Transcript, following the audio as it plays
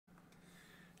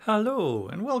Hello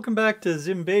and welcome back to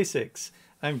ZIM Basics.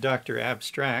 I'm Dr.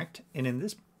 Abstract, and in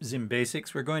this ZIM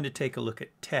Basics we're going to take a look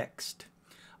at text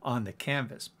on the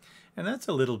canvas. And that's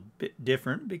a little bit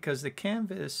different because the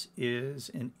canvas is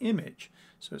an image.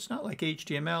 So it's not like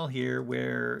HTML here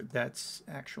where that's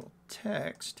actual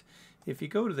text. If you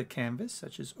go to the canvas,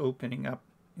 such as opening up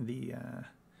the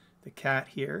cat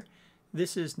here,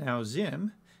 this is now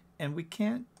ZIM, and we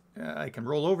can't, I can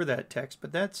roll over that text,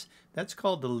 but that's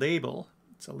called the label.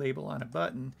 It's a label on a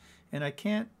button, and I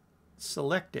can't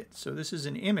select it. So this is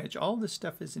an image. All this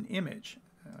stuff is an image.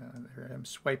 There I'm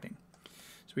swiping.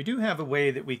 So we do have a way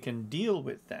that we can deal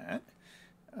with that.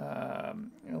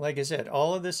 Like I said,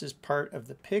 all of this is part of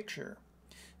the picture.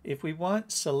 If we want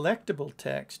selectable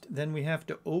text, then we have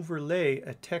to overlay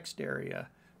a text area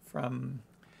from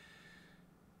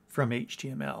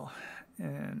HTML.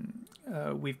 And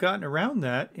we've gotten around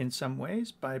that in some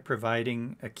ways by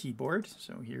providing a keyboard.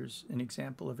 So here's an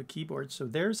example of a keyboard. So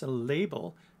there's a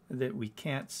label that we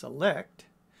can't select,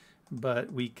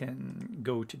 but we can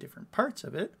go to different parts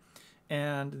of it.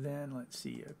 And then let's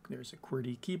see, there's a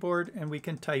QWERTY keyboard, and we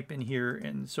can type in here.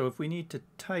 And so if we need to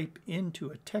type into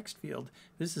a text field,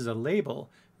 this is a label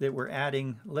that we're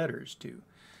adding letters to.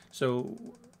 So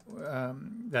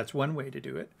that's one way to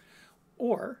do it.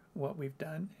 Or what we've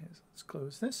done is, let's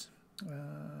close this.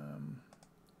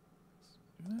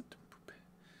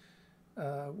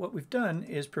 What we've done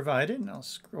is provided, and I'll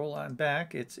scroll on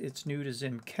back, it's new to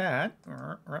ZIM cat.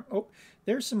 Oh,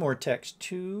 there's some more text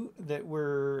too that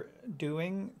we're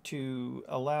doing to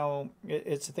allow,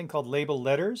 it's a thing called label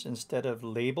letters instead of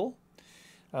label.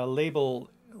 Label,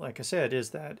 like I said,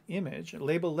 is that image.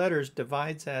 Label letters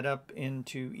divides that up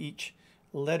into each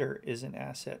letter is an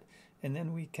asset. And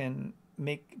then we can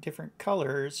make different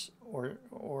colors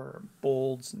or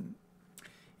bolds and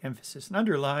emphasis and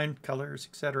underline colors,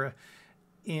 etc.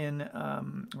 in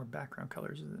or background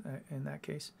colors in that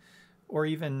case, or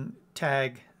even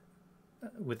tag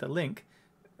with a link.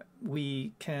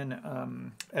 We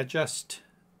can adjust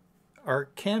our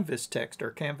canvas text,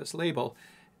 our canvas label,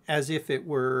 as if it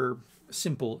were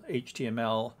simple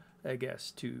HTML, I guess,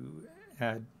 to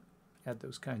add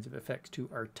those kinds of effects to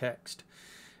our text.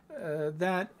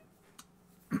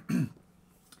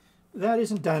 That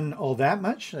isn't done all that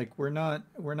much. Like we're not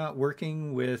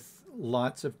working with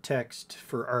lots of text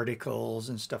for articles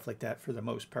and stuff like that for the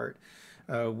most part.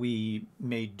 We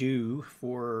may do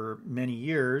for many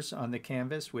years on the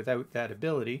canvas without that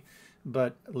ability,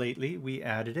 but lately we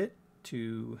added it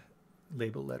to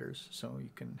label letters, so you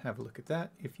can have a look at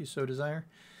that if you so desire.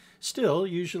 Still,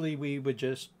 usually we would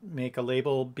just make a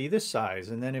label be this size,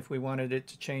 and then if we wanted it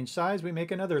to change size, we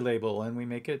make another label and we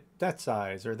make it that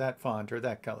size or that font or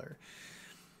that color.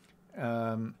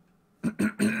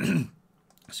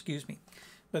 Excuse me.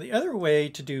 But the other way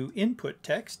to do input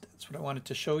text, that's what I wanted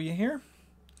to show you here.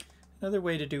 Another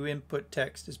way to do input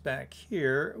text is back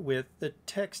here with the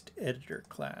text editor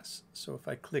class. So if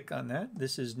I click on that,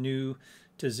 this is new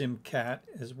to ZIM cat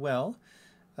as well.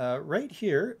 Right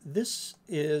here, this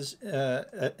is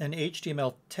an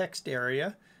HTML text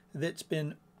area that's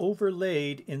been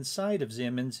overlaid inside of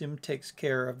ZIM, and ZIM takes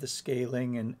care of the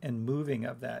scaling and moving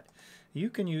of that. You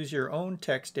can use your own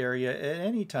text area at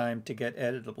any time to get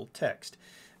editable text,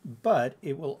 but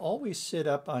it will always sit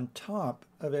up on top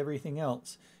of everything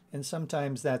else, and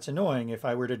sometimes that's annoying. If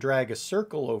I were to drag a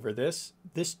circle over this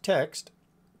text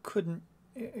couldn't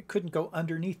go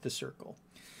underneath the circle.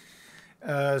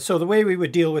 So the way we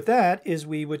would deal with that is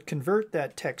we would convert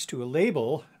that text to a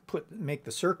label, make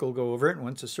the circle go over it, and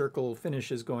once the circle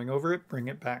finishes going over it, bring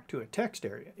it back to a text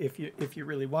area if you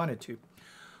really wanted to.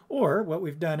 Or what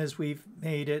we've done is we've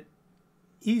made it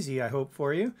easy, I hope,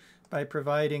 for you by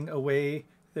providing a way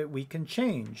that we can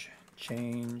change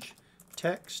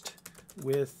text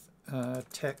with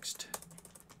text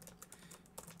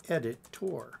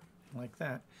editor, like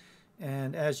that.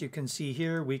 And as you can see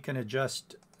here, we can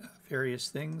adjust various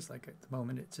things, like at the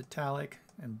moment it's italic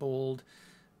and bold,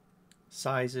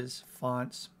 sizes,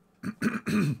 fonts,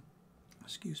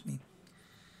 excuse me.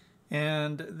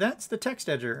 And that's the text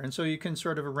editor, and so you can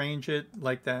sort of arrange it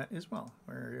like that as well,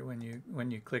 where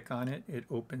when you click on it, it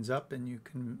opens up and you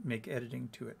can make editing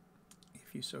to it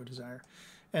if you so desire.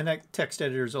 And that text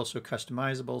editor is also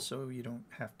customizable, so you don't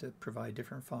have to provide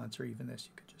different fonts or even this.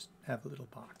 You could just have a little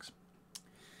box.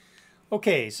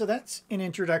 Okay, so that's an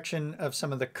introduction of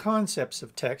some of the concepts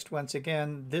of text. Once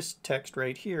again, this text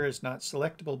right here is not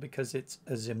selectable because it's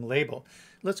a ZIM label.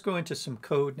 Let's go into some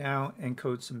code now and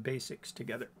code some basics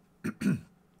together.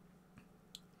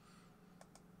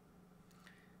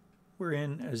 We're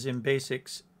in a ZIM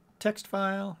Basics text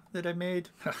file that I made.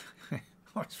 I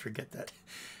always forget that.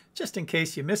 just in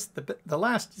case you missed the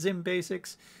last ZIM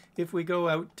basics, if we go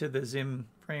out to the ZIM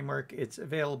framework, it's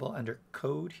available under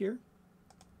code here.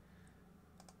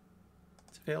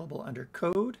 It's available under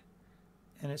code,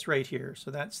 and it's right here.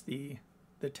 So that's the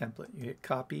template. You hit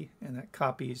copy, and that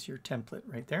copies your template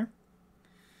right there.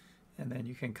 And then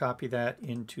you can copy that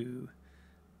into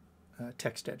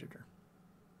text editor.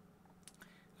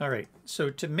 All right, so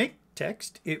to make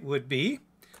text, it would be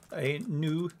a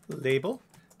new label,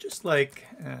 just like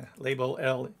label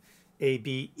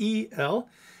L-A-B-E-L,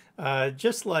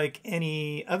 just like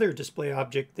any other display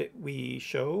object that we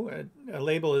show. A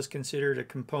label is considered a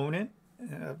component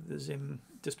of the ZIM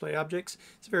display objects.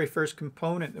 It's the very first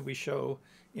component that we show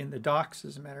in the docs,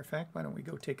 as a matter of fact. Why don't we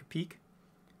go take a peek?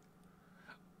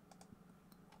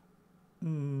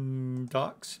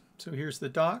 Docs. So here's the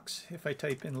docs. If I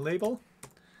type in label,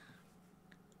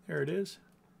 there it is.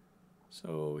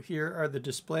 So here are the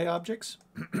display objects.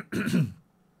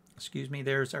 Excuse me,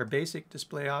 there's our basic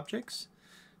display objects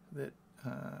that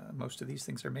most of these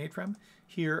things are made from.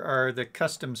 Here are the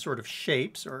custom sort of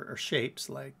shapes, or shapes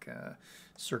like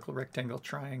circle, rectangle,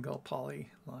 triangle,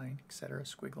 polyline, etc.,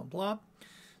 squiggle, and blob.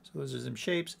 So those are some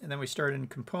shapes. And then we start in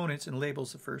components, and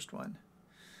label's the first one.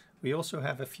 We also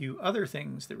have a few other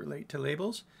things that relate to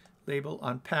labels. Label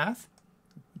on path.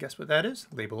 Guess what that is?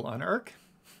 Label on arc.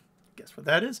 Guess what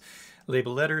that is?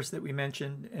 Label letters that we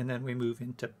mentioned, and then we move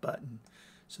into button.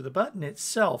 So the button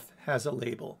itself has a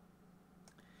label.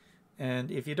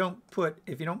 And if you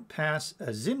don't pass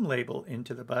a ZIM label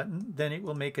into the button, then it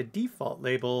will make a default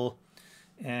label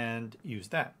and use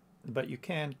that. But you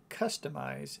can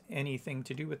customize anything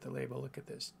to do with the label. Look at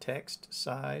this: text,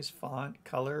 size, font,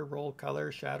 color, roll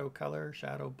color, shadow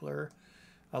blur,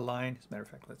 align. As a matter of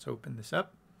fact, let's open this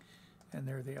up, and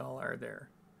there they all are there.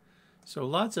 So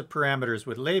lots of parameters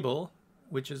with label,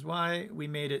 which is why we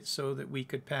made it so that we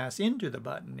could pass into the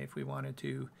button. If we wanted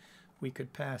to, we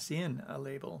could pass in a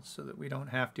label so that we don't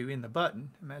have to in the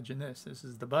button. Imagine this. This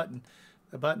is the button.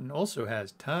 The button also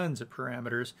has tons of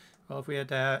parameters. Well, if we had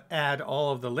to add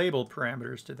all of the label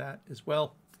parameters to that as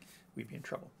well, we'd be in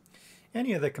trouble.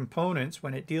 Any of the components,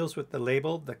 when it deals with the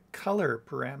label, the color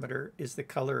parameter is the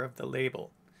color of the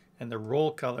label, and the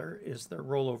roll color is the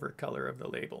rollover color of the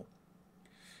label.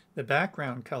 The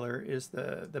background color is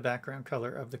the background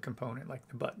color of the component, like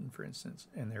the button, for instance,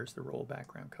 and there's the roll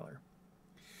background color.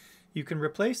 You can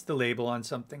replace the label on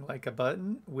something like a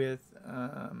button with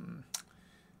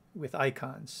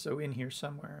icons. So in here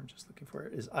somewhere, I'm just looking for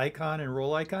it, is icon and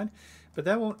roll icon, but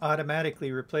that won't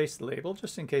automatically replace the label,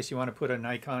 just in case you want to put an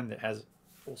icon that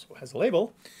also has a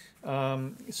label.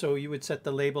 So you would set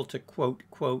the label to quote,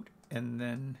 and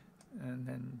then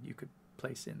you could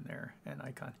place in there an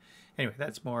icon. Anyway,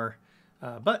 that's more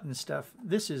button stuff.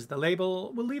 This is the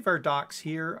label. We'll leave our docs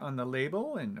here on the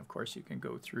label, and of course you can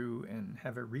go through and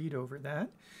have a read over that.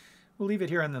 We'll leave it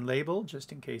here on the label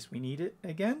just in case we need it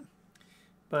again.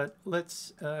 But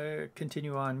let's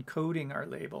continue on coding our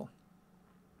label.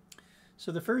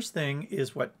 So the first thing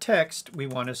is what text we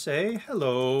want to say.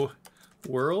 Hello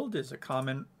world is a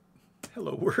common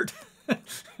hello word. I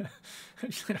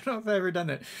don't know if I've ever done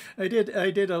that. I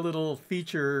did a little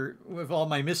feature with all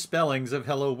my misspellings of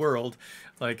hello world,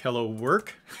 like hello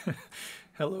work,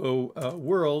 hello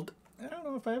world. I don't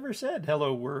know if I ever said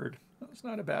hello word. That's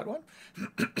not a bad one.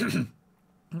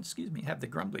 Excuse me, have the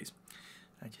grumblies.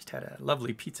 I just had a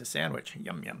lovely pizza sandwich.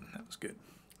 Yum, yum. That was good.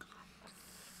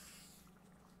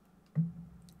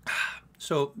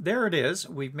 So there it is.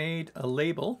 We've made a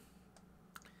label,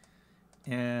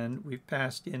 and we've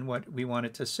passed in what we want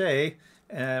it to say.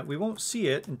 We won't see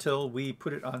it until we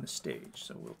put it on the stage.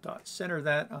 So we'll dot center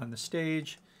that on the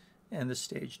stage and the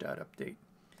stage.update.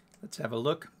 Let's have a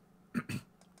look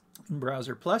in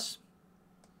Browser Plus.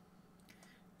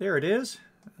 There it is.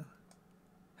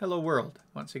 Hello world,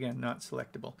 once again, not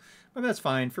selectable. But that's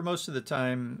fine. For most of the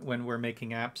time when we're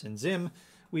making apps in ZIM,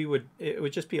 it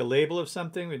would just be a label of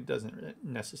something. It doesn't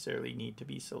necessarily need to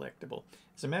be selectable.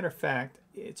 As a matter of fact,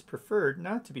 it's preferred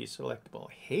not to be selectable.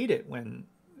 I hate it when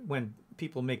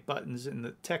people make buttons and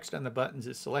the text on the buttons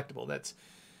is selectable.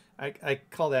 I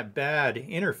call that bad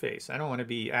interface. I don't want to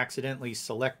be accidentally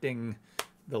selecting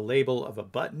the label of a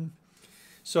button.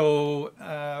 So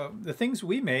the things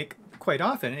we make quite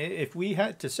often, if we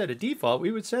had to set a default,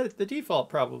 we would set the default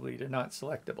probably to not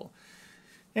selectable.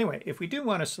 Anyway, if we do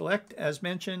want to select, as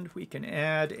mentioned, we can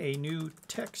add a new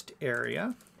text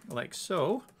area like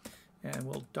so, and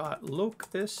we'll .loc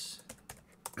this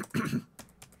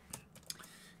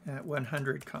at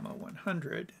 100,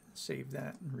 100. Save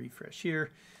that and refresh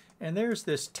here. And there's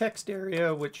this text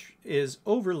area which is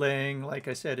overlaying, like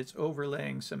I said, it's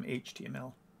overlaying some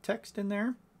HTML text in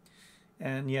there.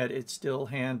 and yet it still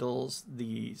handles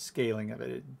the scaling of it.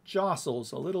 It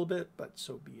jostles a little bit, but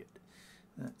so be it.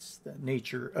 That's the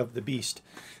nature of the beast.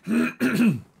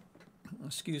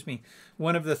 Excuse me.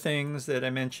 One of the things that I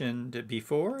mentioned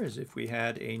before is if we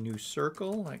had a new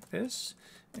circle like this,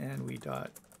 and we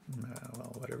dot,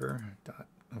 well, whatever, dot,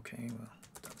 okay, well,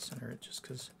 dot center it just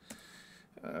because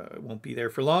it won't be there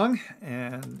for long,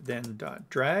 and then dot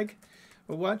drag.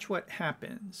 Well, watch what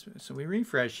happens. So we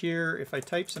refresh here. If I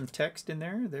type some text in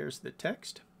there, there's the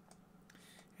text,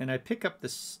 and I pick up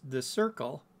the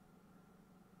circle,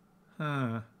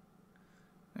 and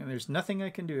there's nothing I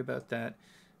can do about that.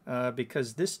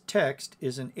 Because this text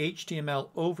is an HTML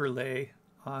overlay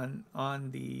on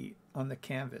the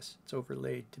canvas. It's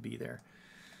overlaid to be there.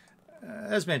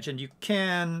 As mentioned, you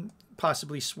can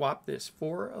possibly swap this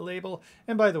for a label.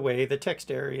 And by the way, the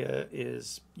TextArea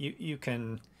is, you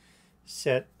can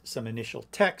set some initial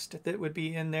text that would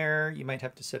be in there. You might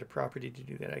have to set a property to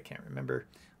do that. I can't remember,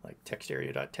 like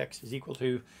textarea.text is equal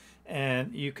to,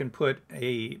 and you can put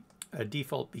a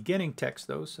default beginning text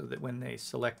though, so that when they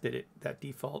selected it, that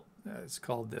default is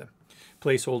called the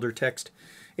placeholder text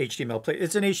HTML.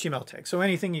 It's an HTML text, so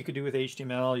anything you could do with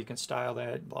HTML, you can style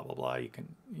that, blah blah blah. You can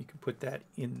put that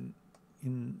in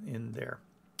there.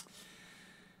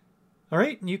 All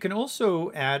right, and you can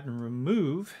also add and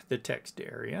remove the text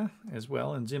area as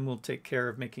well, and ZIM will take care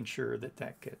of making sure that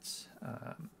that gets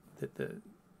that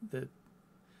the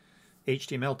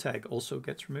HTML tag also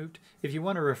gets removed. If you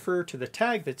want to refer to the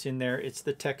tag that's in there, it's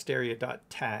the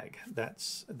textarea.tag.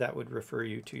 That would refer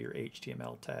you to your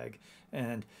HTML tag.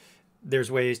 And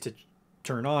there's ways to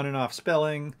turn on and off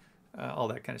spelling, all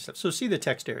that kind of stuff. So see the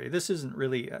text area. This isn't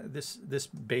really, this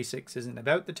basics isn't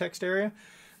about the text area,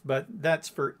 but that's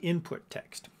for input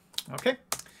text. Okay,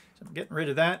 so I'm getting rid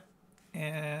of that.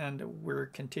 And we're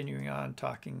continuing on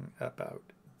talking about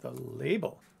the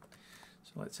label.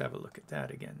 So let's have a look at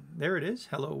that again. There it is,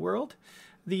 hello world.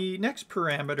 The next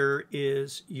parameter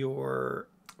is your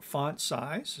font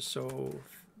size, so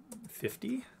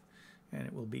 50, and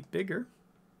it will be bigger.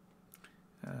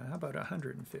 How about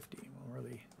 150? We'll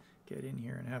really get in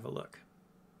here and have a look.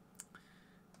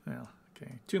 Well,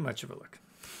 okay, too much of a look.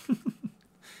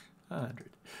 100.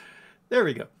 There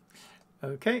we go.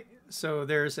 Okay, so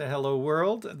there's a hello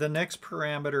world. The next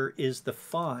parameter is the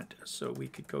font, so we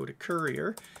could go to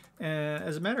Courier.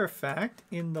 As a matter of fact,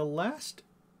 in the last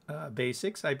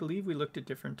basics, I believe we looked at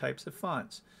different types of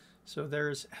fonts. So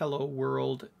there's Hello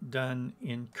World done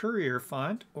in Courier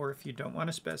font, or if you don't want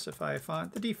to specify a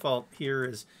font, the default here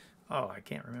is, oh, I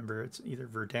can't remember, it's either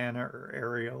Verdana or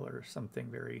Arial or something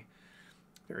very,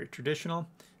 very traditional.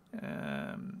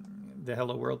 The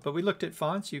Hello World. But we looked at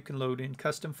fonts. You can load in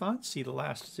custom fonts. See the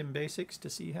last ZIM basics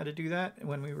to see how to do that.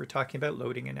 When we were talking about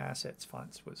loading in assets,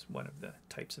 fonts was one of the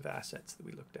types of assets that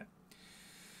we looked at.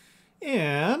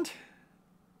 And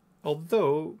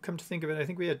although, come to think of it, I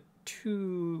think we had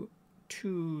two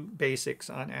basics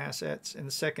on assets, and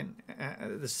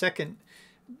the second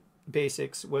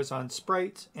basics was on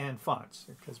sprites and fonts,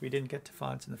 because we didn't get to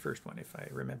fonts in the first one, if I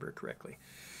remember correctly.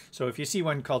 So if you see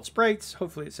one called sprites,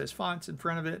 hopefully it says fonts in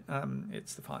front of it.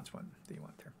 It's the fonts one that you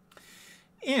want there.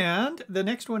 And the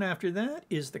next one after that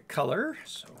is the color.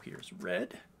 So here's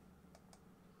red.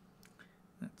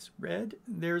 That's red.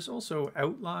 There's also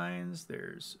outlines.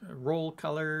 There's roll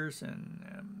colors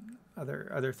and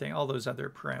other thing, all those other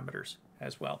parameters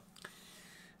as well.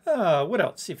 What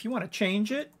else? If you want to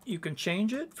change it, you can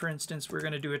change it. For instance, we're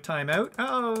going to do a timeout.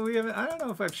 Oh, I don't know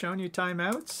if I've shown you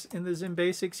timeouts in the ZIM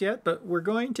basics yet, but we're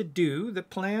going to do, the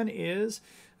plan is,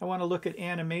 I want to look at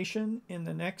animation in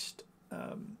the next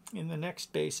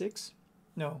basics.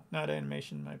 No, not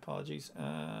animation, my apologies.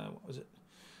 What was it?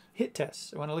 Hit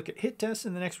tests. I want to look at hit tests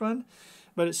in the next one,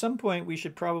 but at some point we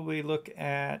should probably look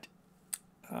at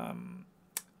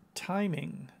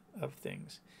timing of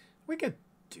things. We could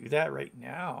do that right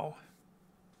now.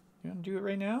 You want to do it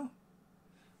right now?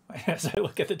 As I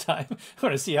look at the time, I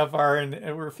want to see how far,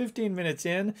 and we're 15 minutes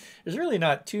in. There's really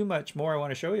not too much more I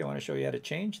want to show you. I want to show you how to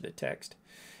change the text.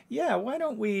 Yeah, why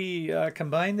don't we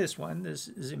combine this one, this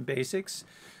ZIM basics,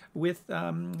 with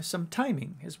some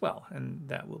timing as well, and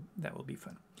that will be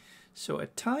fun. So a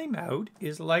timeout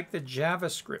is like the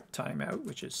JavaScript timeout,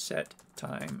 which is set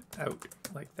timeout,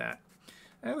 like that.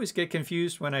 I always get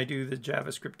confused when I do the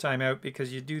JavaScript timeout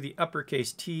because you do the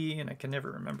uppercase T, and I can never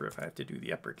remember if I have to do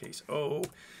the uppercase O.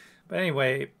 But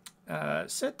anyway,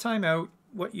 set timeout,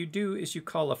 what you do is you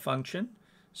call a function.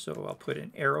 So I'll put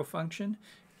an arrow function,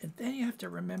 and then you have to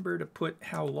remember to put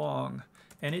how long,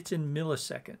 and it's in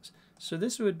milliseconds. So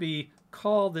this would be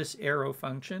call this arrow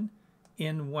function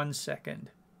in 1 second.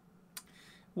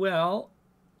 Well,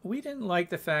 we didn't like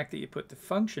the fact that you put the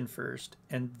function first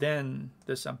and then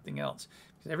the something else.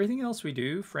 Because everything else we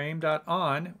do,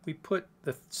 frame.on, we put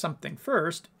the something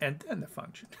first and then the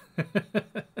function.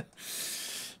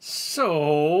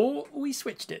 So we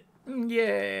switched it.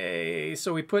 Yay!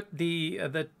 So we put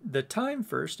the time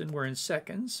first, and we're in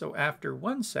seconds. So after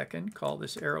 1 second, call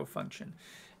this arrow function.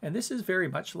 And this is very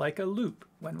much like a loop.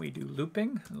 When we do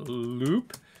looping,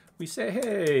 loop, we say,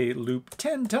 hey, loop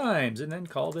 10 times, and then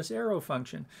call this arrow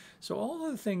function. So all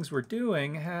of the things we're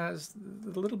doing has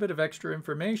a little bit of extra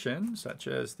information, such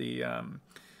as the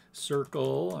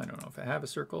circle. I don't know if I have a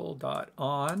circle, dot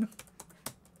on,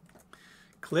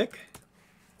 click,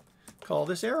 call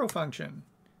this arrow function.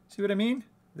 See what I mean?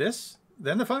 This,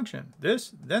 then the function.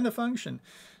 This, then the function.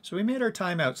 So we made our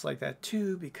timeouts like that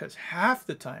too, because half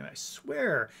the time, I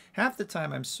swear, half the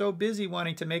time I'm so busy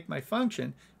wanting to make my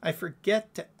function, I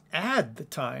forget to add the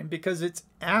time because it's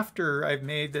after I've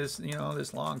made this, you know,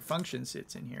 this long function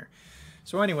sits in here.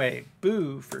 So anyway,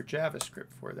 boo for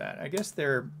JavaScript for that. I guess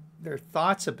their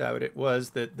thoughts about it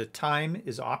was that the time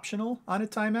is optional on a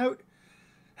timeout.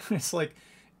 It's like,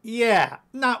 yeah,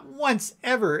 not once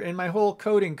ever in my whole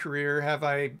coding career have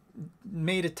I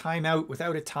made a timeout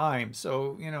without a time.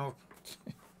 So, you know,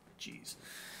 geez.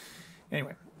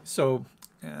 Anyway, so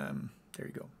there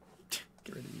you go.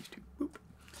 Get rid of these two. Boop.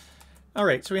 All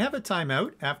right, so we have a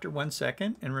timeout after 1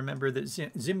 second. And remember that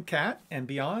ZIMcat and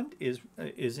beyond is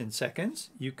in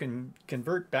seconds. You can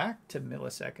convert back to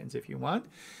milliseconds if you want.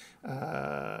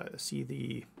 See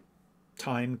the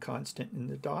time constant in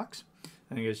the docs.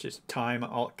 I think it's just time,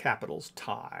 all capitals,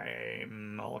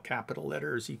 time, all capital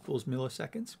letters equals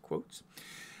milliseconds, quotes.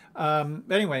 But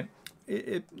anyway,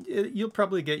 you'll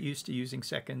probably get used to using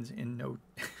seconds in no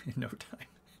time.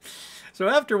 So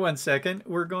after 1 second,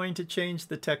 we're going to change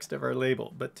the text of our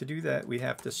label. But to do that, we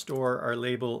have to store our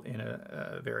label in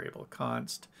a variable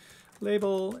const.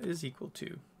 Label is equal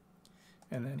to.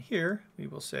 And then here, we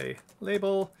will say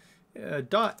label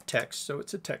dot text, so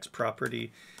it's a text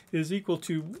property, is equal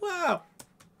to, wow,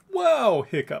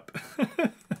 hiccup.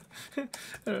 I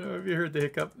don't know if you heard the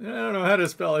hiccup. I don't know how to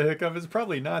spell a hiccup. It's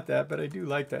probably not that, but I do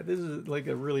like that. This is like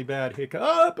a really bad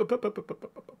hiccup.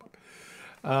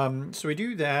 So we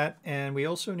do that, and we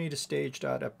also need a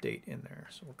stage.update in there.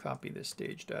 So we'll copy this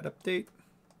stage.update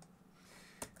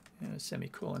and a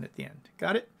semicolon at the end.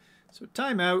 Got it? So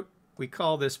timeout, we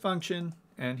call this function,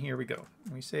 and here we go.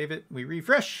 We save it, we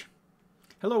refresh.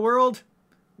 Hello world.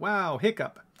 Wow,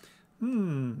 hiccup.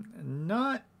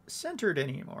 Not centered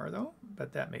anymore though,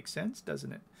 but that makes sense,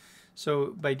 doesn't it? So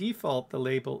by default, the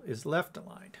label is left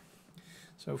aligned.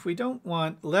 So if we don't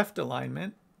want left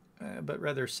alignment, but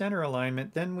rather center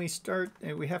alignment, then we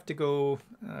have to go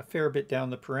a fair bit down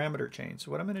the parameter chain.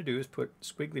 So what I'm going to do is put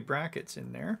squiggly brackets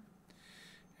in there,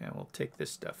 and we'll take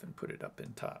this stuff and put it up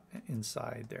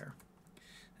inside there.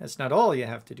 That's not all you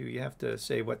have to do. You have to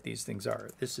say what these things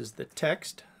are. This is the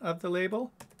text of the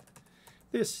label.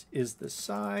 This is the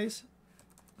size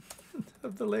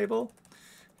of the label.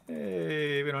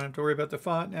 Hey, we don't have to worry about the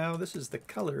font now. This is the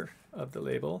color of the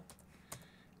label.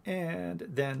 And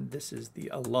then this is the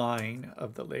align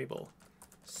of the label,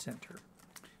 center.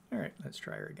 All right, let's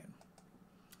try her again.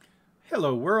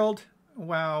 Hello world.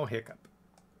 Wow, hiccup.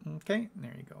 Okay,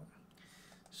 there you go.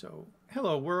 So,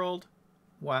 hello world.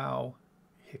 Wow,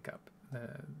 hiccup.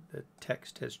 The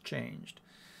text has changed.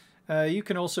 You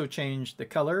can also change the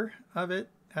color of it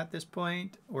at this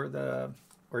point, or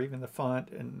even the font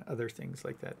and other things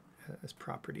like that as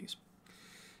properties.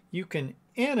 You can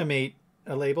animate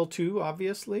a label too,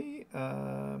 obviously.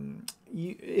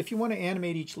 If you want to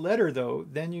animate each letter, though,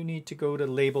 then you need to go to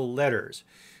label letters,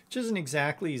 which isn't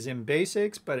exactly Zim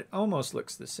Basics, but it almost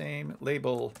looks the same.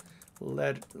 Label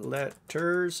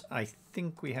letters. I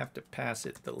think we have to pass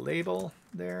it the label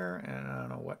there, and I don't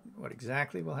know what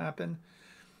exactly will happen.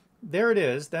 There it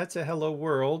is. That's a hello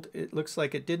world. It looks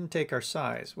like it didn't take our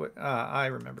size. I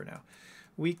remember now.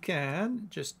 We can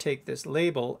just take this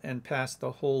label and pass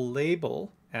the whole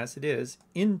label as it is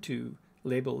into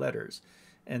label letters.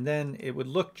 And then it would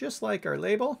look just like our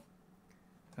label.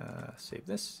 Save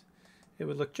this. It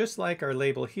would look just like our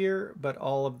label here, but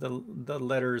all of the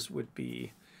letters would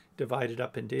be divided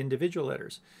up into individual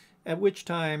letters. At which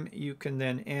time you can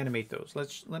then animate those.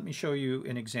 Let me show you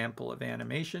an example of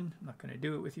animation. I'm not going to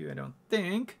do it with you, I don't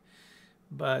think,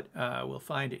 but we'll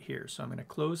find it here. So I'm going to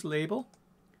close label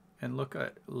and look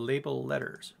at label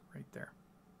letters right there.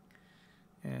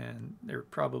 And there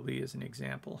probably is an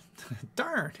example.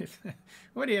 Darn!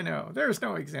 What do you know? There's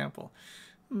no example.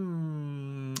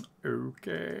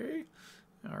 Okay.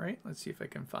 All right, let's see if I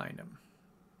can find them.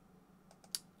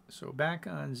 So back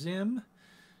on Zim,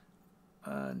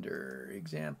 under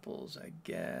examples, I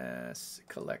guess,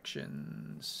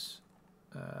 collections.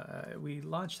 We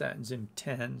launched that in ZIM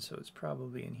 10, so it's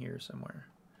probably in here somewhere.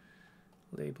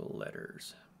 Label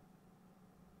letters.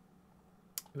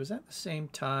 It was at the same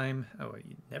time. Oh,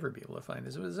 you'd never be able to find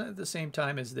this. It was at the same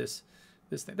time as this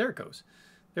thing. There it goes.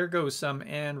 There goes some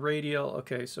and radial.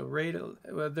 Okay, so radial.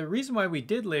 Well, the reason why we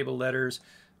did label letters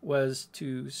was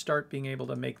to start being able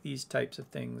to make these types of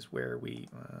things where we.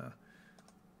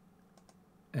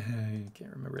 I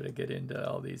can't remember to get into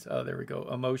all these. Oh, there we go.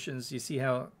 Emotions. You see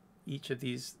how each of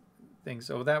these things.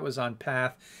 So that was on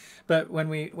path, but when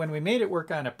we made it work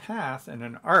on a path and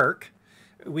an arc,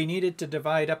 we needed to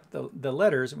divide up the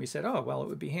letters, and we said, oh well, it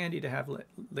would be handy to have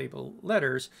label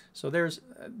letters. So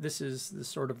this is the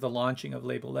sort of the launching of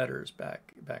label letters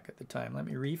back at the time. Let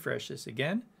me refresh this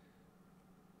again,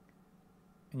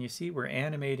 and you see we're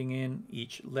animating in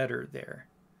each letter there,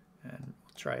 and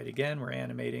we'll try it again. We're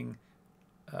animating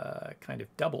kind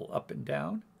of double up and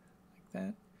down like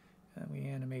that, and we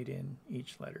animate in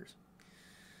each letters.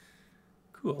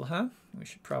 Cool, huh? We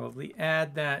should probably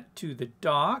add that to the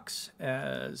docs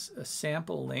as a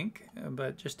sample link,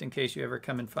 but just in case you ever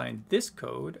come and find this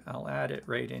code, I'll add it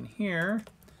right in here.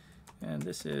 And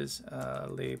this is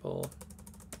label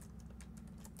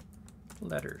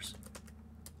letters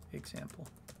example.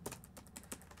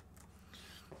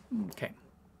 Okay.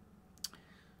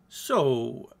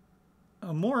 So,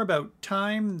 more about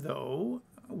time though.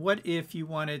 What if you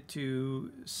wanted to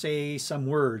say some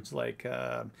words, like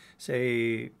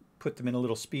say put them in a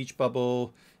little speech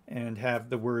bubble and have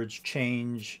the words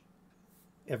change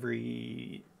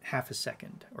every half a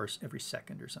second or every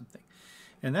second or something?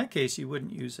 In that case, you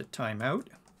wouldn't use a timeout.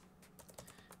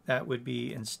 That would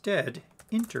be instead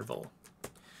interval,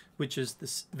 which is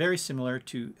this very similar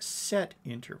to set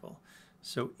interval.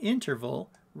 So interval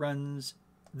runs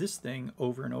this thing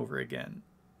over and over again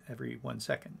every 1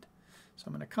 second. So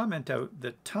I'm going to comment out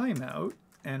the timeout,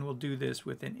 and we'll do this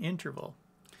with an interval.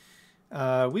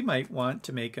 We might want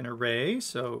to make an array,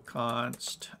 so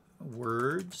const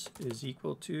words is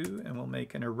equal to, and we'll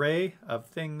make an array of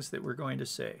things that we're going to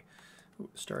say,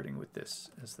 starting with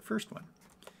this as the first one.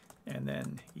 And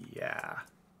then, yeah.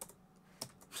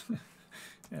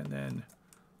 And then,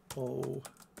 oh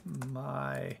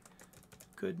my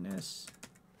goodness.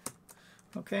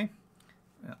 Okay.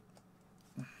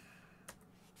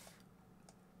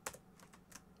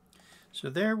 So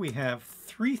there we have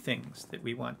 3 things that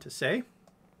we want to say.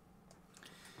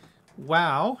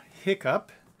 Wow,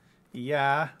 hiccup,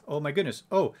 yeah, oh my goodness.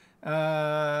 Oh,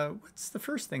 what's the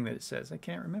first thing that it says? I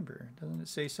can't remember. Doesn't it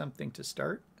say something to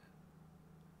start?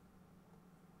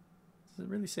 Does it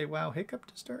really say wow, hiccup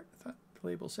to start? I thought the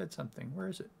label said something. Where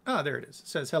is it? Ah, there it is. It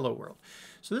says hello world.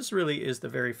 So this really is the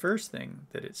very first thing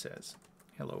that it says,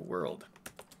 hello world.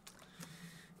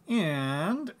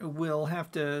 And we'll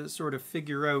have to sort of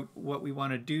figure out what we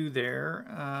want to do there.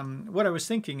 What I was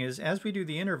thinking is, as we do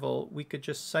the interval, we could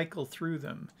just cycle through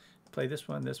them. Play this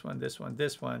one, this one, this one,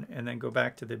 this one, and then go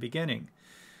back to the beginning.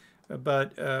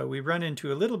 But we run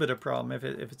into a little bit of problem if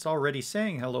it's already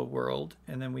saying hello world,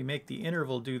 and then we make the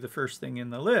interval do the first thing in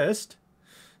the list,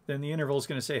 then the interval is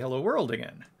going to say hello world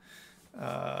again.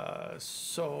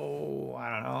 So I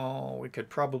don't know, we could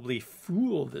probably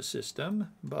fool the system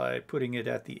by putting it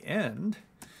at the end.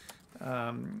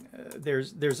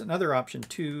 There's another option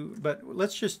too, but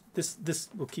let's just this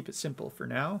we'll keep it simple for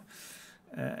now,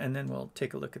 and then we'll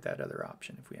take a look at that other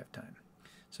option if we have time.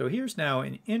 So here's now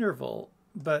an interval,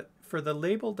 but for the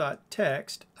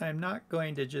label.text, I'm not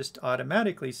going to just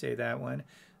automatically say that one.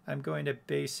 I'm going to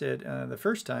base it the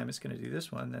first time it's going to do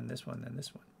this one, then this one, then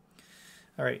this one.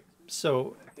 All right.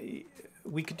 So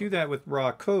we could do that with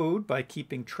raw code by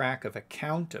keeping track of a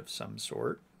count of some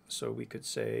sort. So we could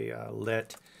say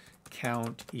let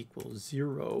count equal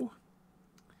 0.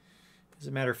 As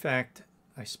a matter of fact,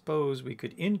 I suppose we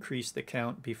could increase the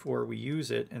count before we use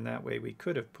it, and that way we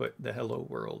could have put the hello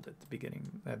world at the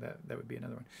beginning. That would be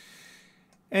another one.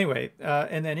 Anyway,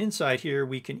 and then inside here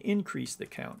we can increase the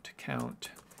count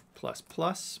plus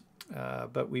plus,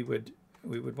 but we would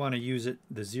want to use it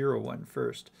the 0 one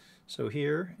first. So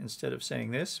here, instead of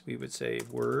saying this, we would say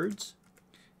words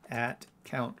at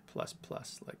count plus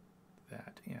plus, like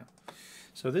that. Yeah.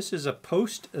 So this is a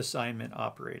post assignment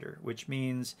operator, which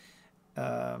means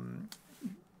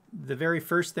the very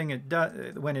first thing it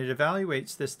does, when it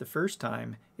evaluates this the first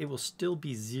time, it will still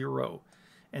be 0.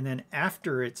 And then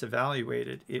after it's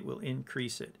evaluated, it will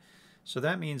increase it. So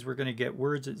that means we're going to get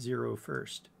words at 0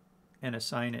 first and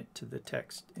assign it to the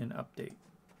text in update.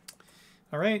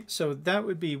 All right, so that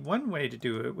would be one way to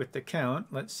do it with the count.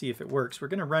 Let's see if it works. We're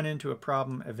going to run into a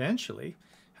problem eventually.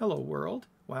 Hello world.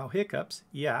 wow hiccups,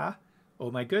 yeah, oh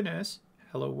my goodness,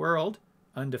 hello world,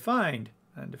 undefined,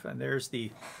 undefined. There's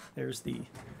the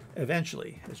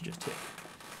eventually has just hit.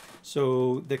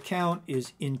 So the count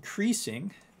is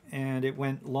increasing, and it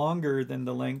went longer than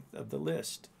the length of the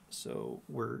list. So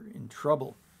we're in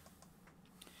trouble.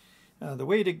 The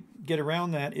way to get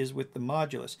around that is with the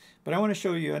modulus. But I want to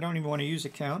show you, I don't even want to use a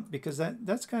count because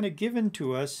that's kind of given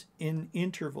to us in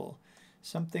interval.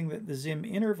 Something that the ZIM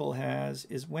interval has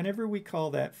is whenever we call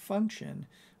that function,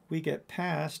 we get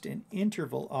passed an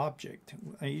interval object.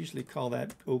 I usually call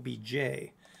that obj.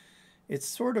 It's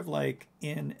sort of like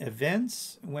in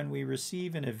events, when we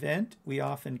receive an event, we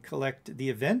often collect the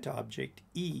event object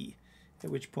E, at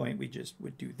which point we just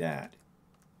would do that.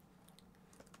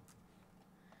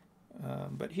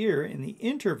 But here in the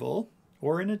interval,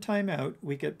 or in a timeout,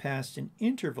 we get passed an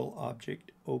interval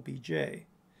object obj.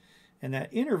 And that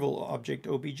interval object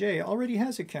obj already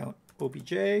has a count,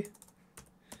 obj.count.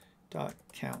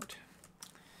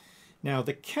 Now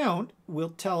the count will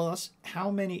tell us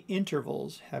how many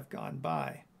intervals have gone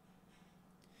by.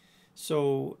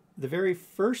 So the very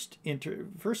first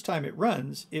time it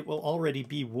runs, it will already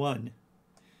be 1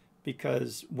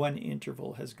 because 1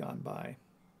 interval has gone by.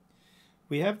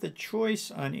 We have the choice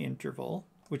on interval,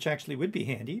 which actually would be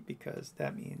handy because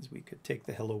that means we could take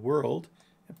the hello world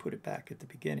and put it back at the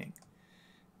beginning,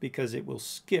 because it will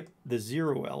skip the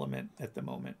 0 element at the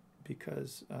moment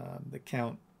because the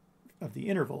count of the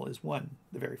interval is 1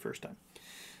 the very first time.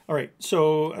 All right,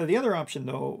 so the other option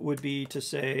though would be to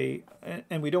say,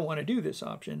 and we don't want to do this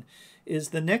option, is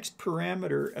the next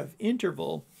parameter of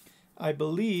interval, I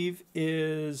believe,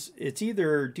 is it's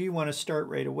either do you want to start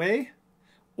right away,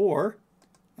 or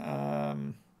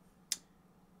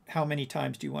how many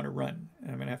times do you want to run? And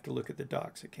I'm going to have to look at the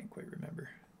docs. I can't quite remember.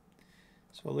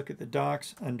 So I'll look at the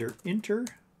docs under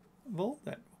interval.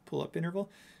 That will pull up interval.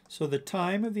 So the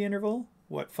time of the interval,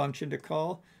 what function to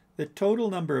call, the total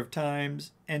number of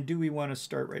times, and do we want to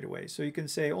start right away? So you can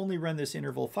say only run this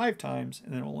interval 5 times,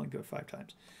 and then only go 5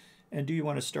 times. And do you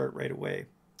want to start right away?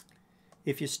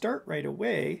 If you start right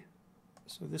away,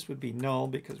 so this would be null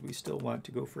because we still want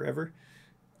to go forever.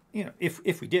 You know,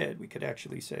 if we did, we could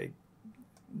actually say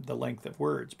the length of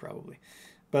words probably.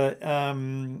 But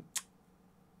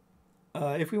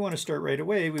if we want to start right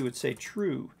away, we would say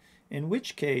true, in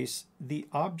which case the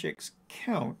object's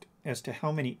count as to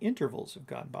how many intervals have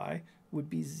gone by would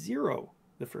be 0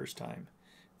 the first time.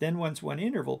 Then once 1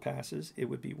 interval passes, it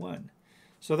would be 1.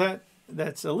 So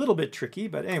that's a little bit tricky,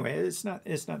 but anyway, it's not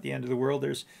the end of the world.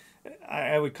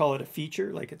 I would call it a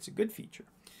feature, like it's a good feature.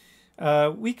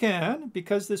 We can,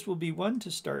 because this will be 1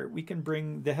 to start, we can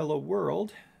bring the hello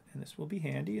world, and this will be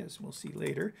handy as we'll see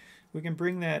later. We can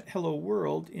bring that hello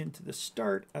world into the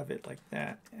start of it like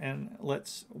that, and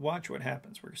let's watch what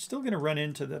happens. We're still going to run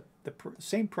into the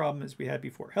same problem as we had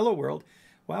before. Hello world,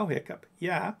 wow hiccup,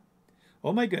 yeah,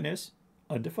 oh my goodness,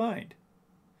 undefined.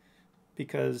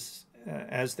 Because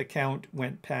as the count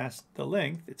went past the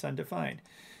length, it's undefined.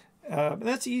 But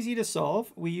that's easy to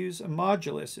solve. We use a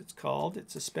modulus, it's called.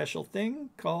 It's a special thing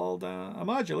called a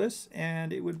modulus,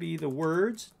 and it would be the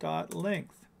words dot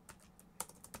length.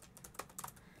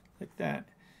 Like that.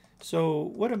 So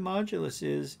what a modulus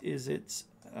is it's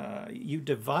you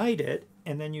divide it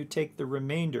and then you take the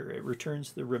remainder. It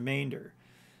returns the remainder.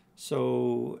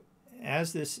 So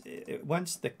as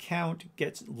once the count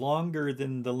gets longer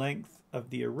than the length of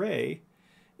the array,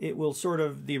 it will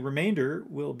the remainder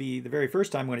will be the very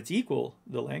first time when it's equal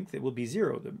the length, it will be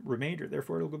 0, the remainder.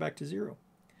 Therefore, it'll go back to 0.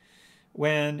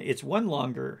 When it's 1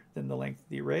 longer than the length of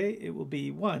the array, it will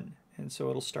be 1. And so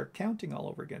it'll start counting all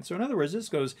over again. So in other words, this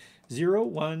goes 0,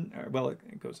 1, well,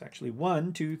 it goes actually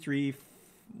 1, 2, 3,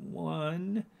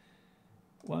 1,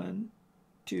 1,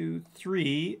 2,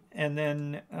 3, and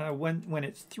then when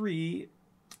it's 3,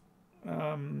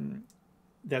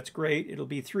 that's great, it'll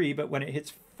be 3, but when it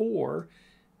hits 4,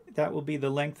 that will be the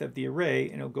length of the array,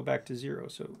 and it'll go back to 0.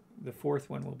 So the 4th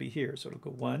one will be here. So it'll go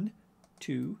 1,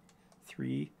 2,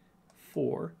 3,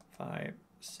 4, 5,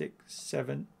 6,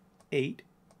 7, 8,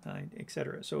 9,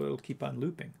 etc. So it'll keep on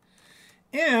looping.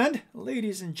 And,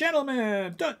 ladies and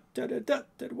gentlemen,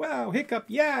 wow, hiccup,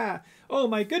 yeah. Oh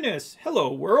my goodness,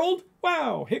 hello world,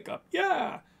 wow, hiccup,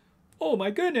 yeah. Oh my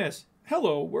goodness,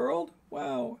 hello world,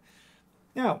 wow.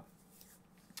 Now,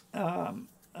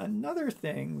 another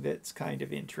thing that's kind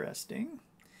of interesting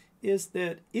is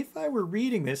that if I were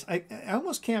reading this, I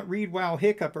almost can't read wow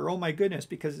hiccup or oh my goodness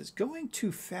because it's going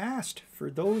too fast for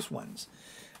those ones.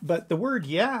 But the word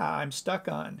yeah, I'm stuck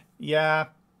on. Yeah,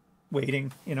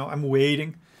 waiting, I'm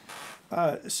waiting.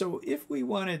 So if we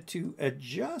wanted to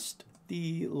adjust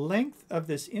the length of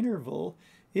this interval,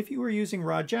 If you were using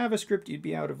raw JavaScript, you'd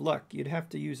be out of luck. You'd have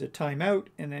to use a timeout,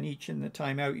 and then each in the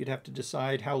timeout, you'd have to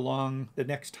decide how long the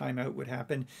next timeout would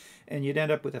happen, and you'd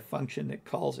end up with a function that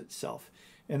calls itself.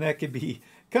 And that could be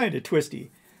kind of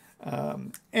twisty.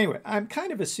 Anyway, I'm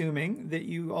kind of assuming that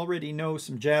you already know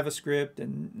some JavaScript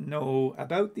and know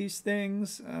about these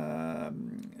things.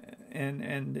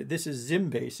 And this is ZIM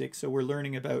basic, so we're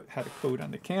learning about how to code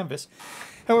on the canvas.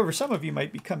 However, some of you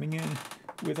might be coming in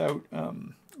without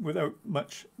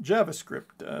much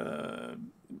JavaScript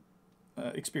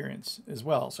experience as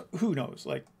well. So who knows?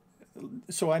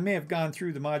 So I may have gone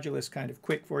through the modulus kind of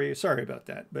quick for you. Sorry about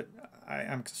that, but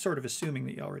I'm sort of assuming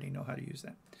that you already know how to use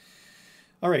that.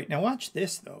 All right, now watch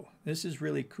this though. This is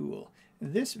really cool.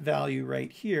 This value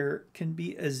right here can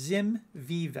be a ZIM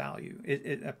VEE value,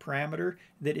 a parameter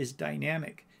that is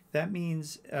dynamic. That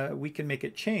means we can make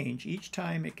it change. Each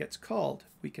time it gets called,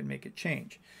 we can make it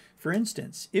change. For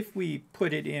instance, if we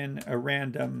put it in a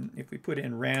random, if we put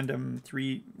in random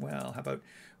 3, well, how about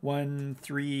 1,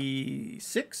 3,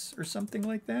 6 or something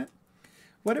like that?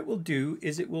 What it will do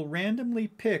is it will randomly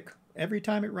pick, every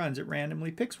time it runs, it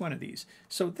randomly picks one of these.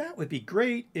 So that would be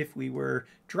great if we were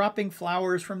dropping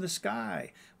flowers from the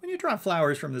sky. When you drop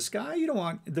flowers from the sky, you don't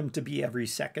want them to be every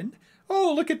second.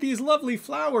 Oh, look at these lovely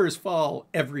flowers fall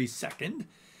every second.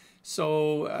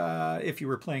 So if you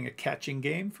were playing a catching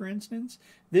game, for instance,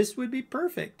 this would be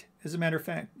perfect. As a matter of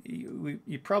fact,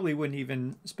 you probably wouldn't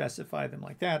even specify them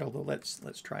like that, although let's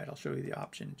try it. I'll show you the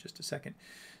option in just a second.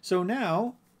 So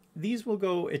now these will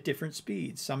go at different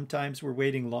speeds. Sometimes we're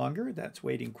waiting longer. That's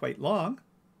waiting quite long.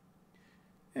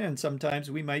 And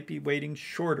sometimes we might be waiting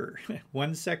shorter.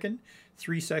 1 second,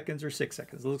 3 seconds, or 6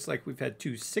 seconds. It looks like we've had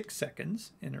 2 6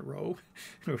 seconds in a row,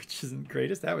 which isn't the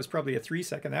greatest. That was probably a 3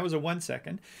 second. That was a 1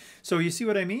 second. So you see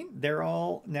what I mean? They're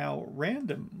all now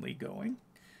randomly going.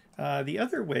 The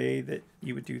other way that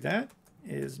you would do that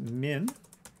is min.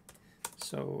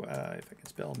 So if I can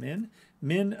spell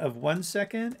min of 1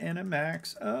 second and a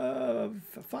max of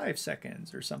 5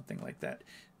 seconds or something like that.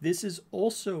 This is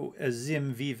also a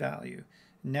ZIM VEE value.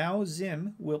 Now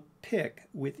ZIM will pick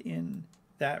within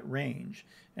that range,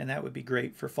 and that would be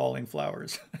great for falling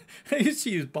flowers. I used to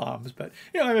use bombs, but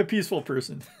I'm a peaceful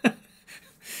person.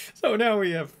 So now we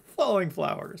have falling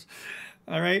flowers.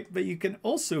 All right, but you can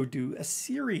also do a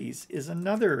series is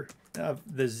another of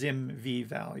the ZIM VEE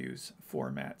values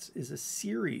formats, is a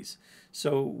series.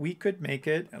 So we could make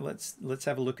it, let's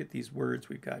have a look at these words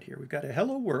we've got here. We've got a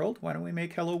hello world. Why don't we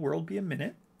make hello world be a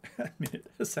minute?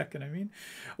 A second, I mean.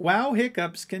 Wow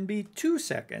hiccups can be 2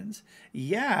 seconds.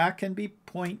 Yeah can be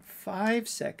 0.5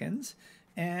 seconds.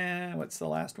 And what's the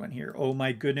last one here? Oh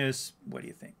my goodness, what do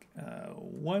you think?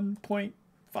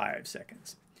 1.5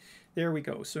 seconds. There we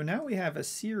go. So now we have a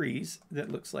series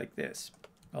that looks like this,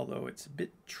 although it's a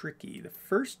bit tricky. The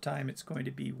first time it's going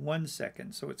to be 1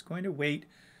 second, so it's going to wait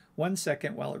 1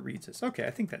 second while it reads this. Okay,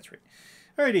 I think that's right.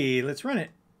 Alrighty, let's run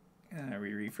it.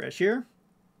 We refresh here.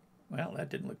 Well, that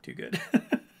didn't look too good.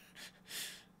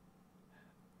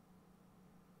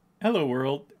 Hello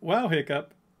world. Wow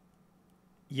hiccup.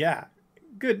 Yeah.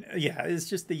 Good. Yeah, it's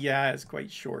just the yeah is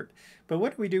quite short. But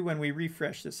what do we do when we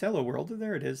refresh this hello world? Oh,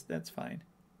 there it is. That's fine.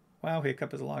 Wow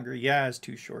hiccup is longer. Yeah is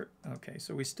too short. Okay,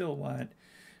 so we still want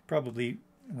probably,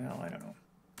 well, I don't know,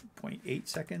 0.8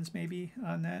 seconds maybe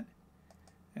on that.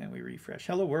 And we refresh.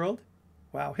 Hello world.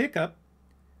 Wow hiccup.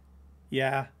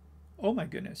 Yeah. Oh my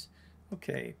goodness.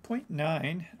 Okay,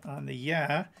 0.9 on the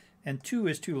yeah, and 2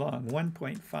 is too long,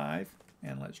 1.5,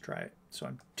 and let's try it. So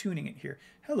I'm tuning it here.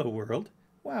 Hello world.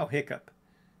 Wow hiccup.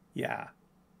 Yeah.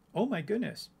 Oh my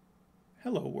goodness.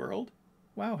 Hello world.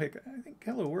 Wow hiccup. I think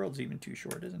hello world's even too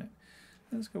short, isn't it?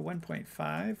 Let's go 1.5,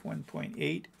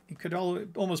 1.8. You could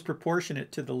almost proportion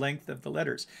it to the length of the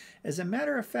letters. As a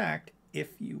matter of fact,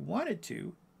 if you wanted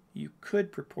to, you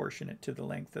could proportion it to the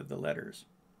length of the letters.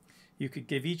 You could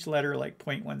give each letter like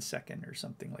 0.1 second or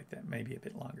something like that, maybe a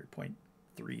bit longer,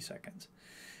 0.3 seconds.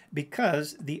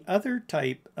 Because the other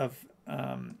type of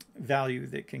value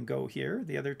that can go here,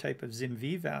 the other type of ZIM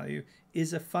VEE value,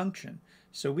 is a function.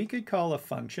 So we could call a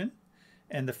function,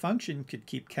 and the function could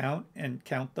keep count and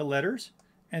count the letters,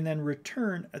 and then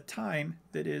return a time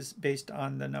that is based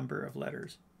on the number of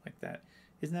letters, like that.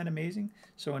 Isn't that amazing?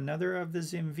 So another of the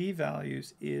ZIM VEE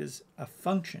values is a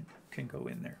function can go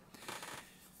in there.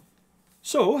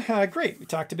 So great, we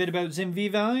talked a bit about ZIM VEE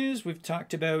values. We've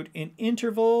talked about an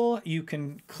interval. You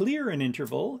can clear an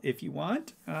interval if you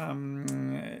want.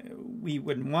 We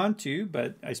wouldn't want to,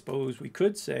 but I suppose we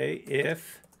could say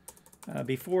if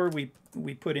before we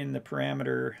put in the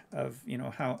parameter of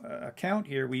how a count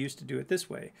here, we used to do it this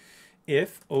way.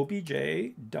 If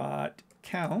obj.count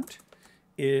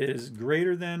is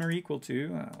greater than or equal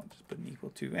to, I'll just put an equal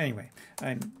to, anyway,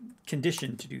 I'm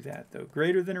conditioned to do that though,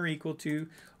 greater than or equal to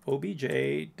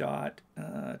obj.total,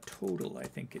 I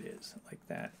think it is, like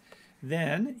that.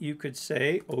 Then you could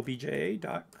say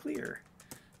obj.clear.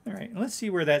 All right, let's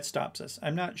see where that stops us.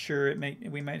 I'm not sure,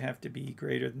 we might have to be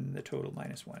greater than the total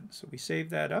minus 1. So we save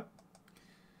that up.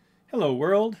 Hello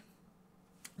world.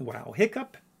 Wow,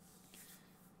 hiccup.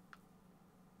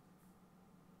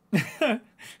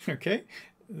 Okay,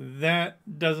 that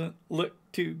doesn't look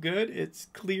too good. It's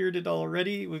cleared it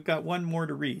already. We've got one more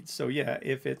to read. So yeah,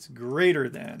 if it's greater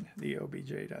than the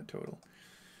obj.total.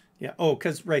 Yeah, oh,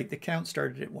 because, right, the count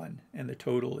started at 1, and the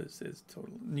total is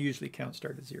total. And usually count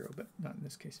start at 0, but not in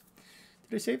this case.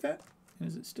 Did I save that?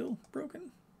 Is it still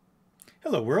broken?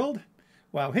 Hello, world.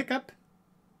 Wow, hiccup.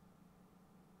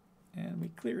 And we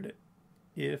cleared it.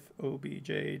 If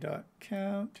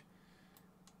obj.count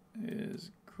is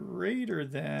greater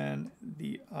than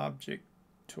the object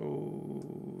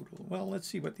total. Well, let's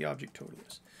see what the object total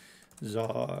is.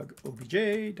 Zog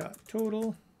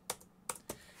obj.total.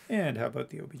 And how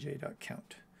about the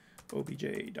obj.count?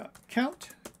 Obj.count,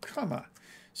 comma.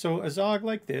 So a zog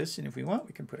like this, and if we want,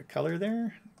 we can put a color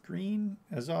there, green.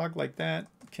 A zog like that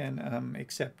can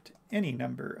accept any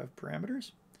number of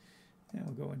parameters. And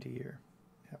we'll go into here,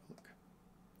 have a look.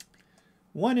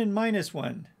 1 and minus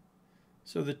 1.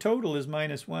 So the total is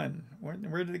minus 1.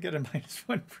 Where did they get a minus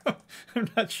 1 from? I'm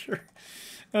not sure.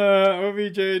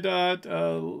 Obj.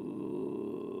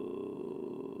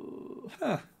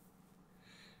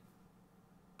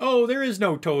 Oh, there is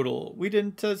no total. We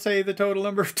didn't say the total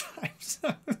number of times.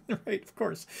 Right, of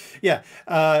course. Yeah,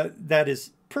 that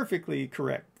is perfectly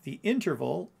correct. The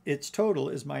interval, its total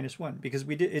is minus 1 because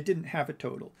it didn't have a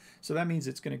total. So that means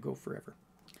it's going to go forever.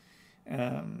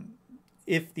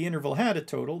 If the interval had a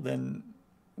total, then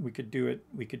we could do it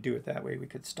that way. We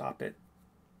could stop it.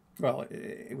 Well,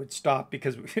 it would stop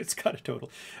because it's got a total.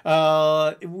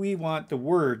 We want the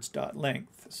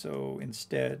words.length. So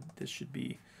instead, this should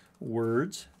be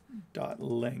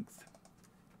words.length.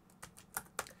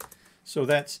 So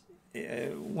that's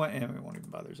one, and we won't even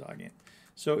bother zogging it.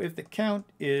 So if the count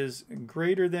is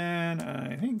greater than,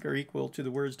 I think, or equal to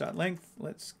the words.length,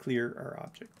 let's clear our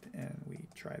object. And we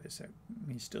try this out.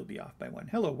 We still be off by 1.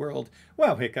 Hello world.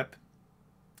 Wow, hiccup.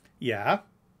 Yeah.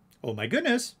 Oh my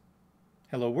goodness.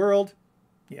 Hello world.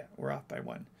 Yeah, we're off by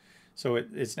 1. So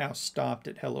it's now stopped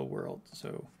at hello world.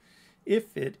 So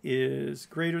if it is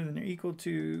greater than or equal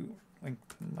to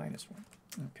length minus 1.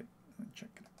 Okay, check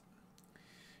it out.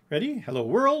 Ready? Hello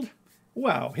world.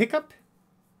 Wow, hiccup.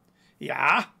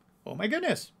 Yeah. Oh my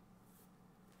goodness.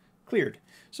 Cleared.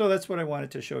 So that's what I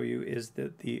wanted to show you, is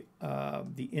that the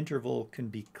interval can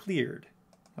be cleared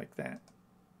like that.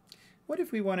 What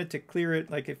if we wanted to clear it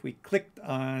like if we clicked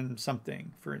on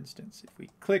something, for instance, if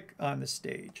we click on the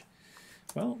stage?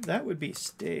 Well, that would be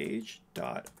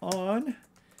stage.on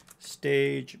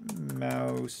stage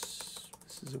mouse.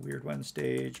 This is a weird one.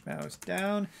 Stage mouse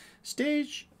down.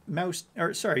 Stage mouse,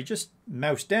 or sorry, just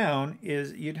mouse down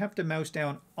is you'd have to mouse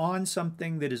down on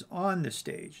something that is on the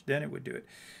stage. Then it would do it.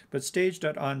 But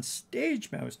stage.on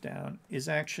stage mouse down is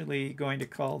actually going to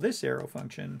call this arrow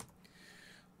function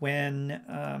when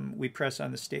we press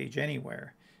on the stage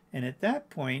anywhere. And at that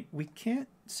point, we can't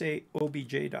say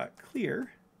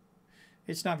obj.clear.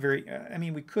 It's not very, I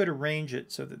mean, we could arrange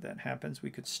it so that that happens.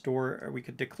 We could store, or we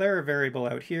could declare a variable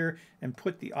out here and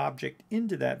put the object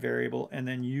into that variable and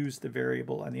then use the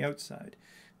variable on the outside.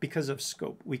 Because of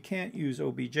scope, we can't use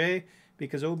obj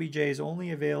because obj is only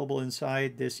available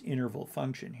inside this interval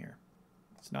function here.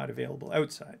 It's not available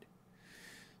outside.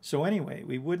 So anyway,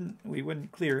 we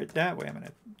wouldn't clear it that way. I'm going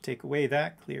to take away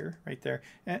that clear right there.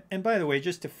 And by the way,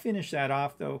 just to finish that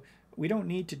off though, we don't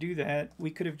need to do that.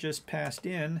 We could have just passed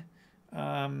in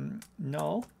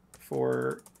null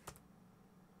for,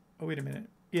 oh wait a minute,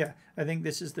 yeah, I think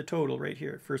this is the total right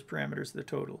here. First parameter is the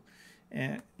total.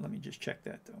 And let me just check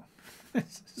that though. I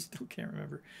still can't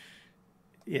remember.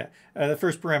 Yeah, the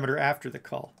first parameter after the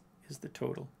call is the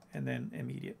total, and then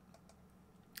immediate.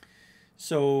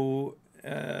 So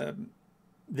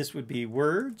this would be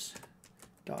words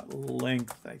dot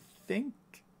length, I think.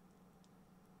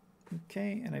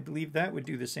 Okay, and I believe that would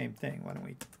do the same thing. Why don't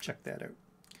we check that out?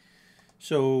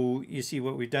 So you see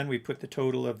what we've done, we put the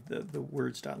total of the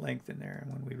words.length in there.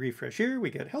 And when we refresh here, we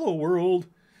get hello world.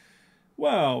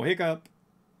 Wow, hiccup.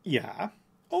 Yeah.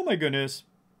 Oh my goodness.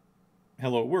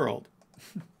 Hello world.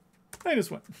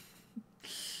 -1.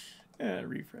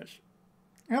 Refresh.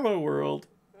 Hello world.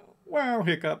 Wow,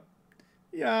 hiccup.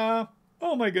 Yeah.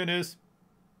 Oh my goodness.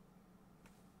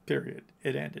 Period.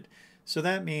 It ended. So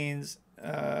that means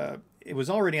it was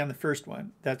already on the first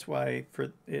one. That's why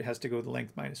it has to go the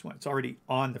length -1. It's already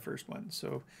on the first one.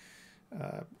 So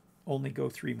only go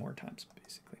 3 more times,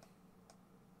 basically.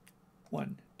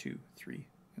 1, 2, 3,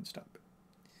 and stop.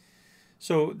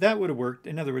 So that would have worked.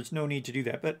 In other words, no need to do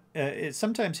that. But it's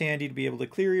sometimes handy to be able to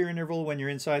clear your interval when you're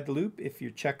inside the loop. If you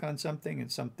check on something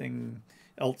and something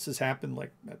else has happened,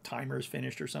 like a timer is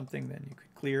finished or something, then you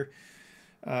could clear.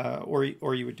 Or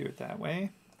you would do it that way.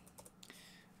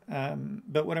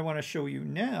 But what I want to show you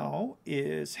now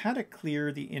is how to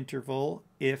clear the interval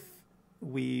if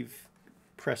we've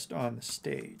pressed on the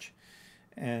stage.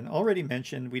 And already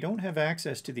mentioned, we don't have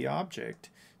access to the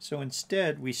object. So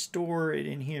instead, we store it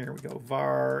in here. We go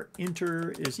var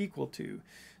inter is equal to.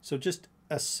 So just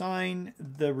assign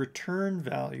the return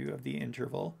value of the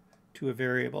interval to a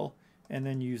variable, and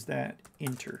then use that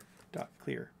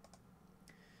inter.clear.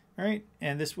 All right,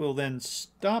 and this will then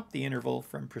stop the interval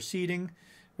from proceeding.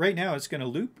 Right now, it's going to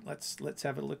loop. Let's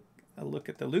have a look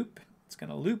at the loop. It's going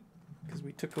to loop because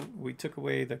we took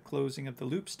away the closing of the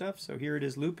loop stuff. So here it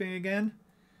is looping again.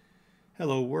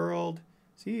 Hello world.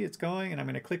 See, it's going, and I'm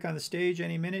going to click on the stage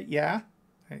any minute. Yeah,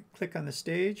 I click on the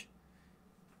stage,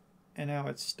 and now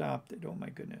it's stopped it. Oh my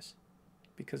goodness,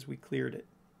 because we cleared it.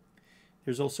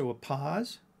 There's also a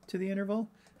pause to the interval.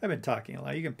 I've been talking a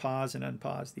lot. You can pause and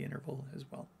unpause the interval as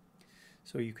well.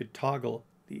 So you could toggle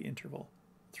the interval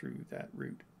through that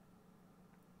route.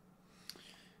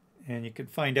 And you can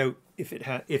find out if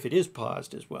it is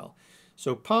paused as well.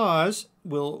 So pause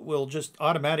will just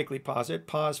automatically pause it.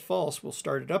 Pause false will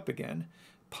start it up again.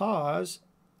 Pause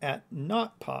at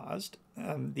not paused,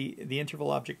 the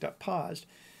interval object.paused,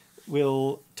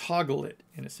 will toggle it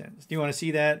in a sense. Do you want to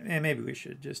see that? And maybe we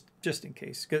should just in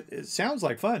case. 'Cause it sounds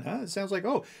like fun, huh? It sounds like,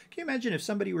 oh, can you imagine if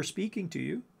somebody were speaking to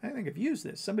you? I think I've used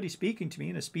this. Somebody speaking to me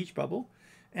in a speech bubble,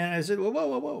 and I said, whoa, whoa,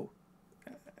 whoa, whoa.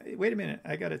 Wait a minute,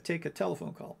 I got to take a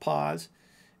telephone call. Pause,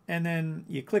 and then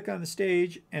you click on the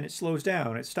stage, and it slows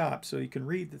down. It stops, so you can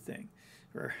read the thing,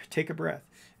 or take a breath.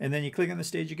 And then you click on the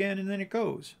stage again, and then it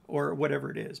goes, or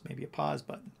whatever it is, maybe a pause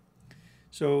button.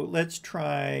 So let's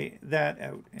try that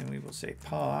out, and we will say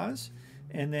pause,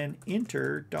 and then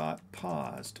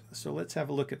inter.paused. So let's have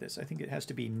a look at this. I think it has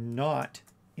to be not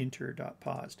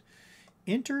inter.paused.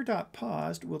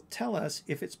 Inter.paused will tell us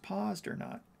if it's paused or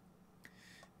not.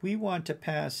 We want to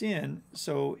pass in,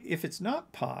 so if it's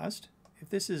not paused, if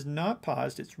this is not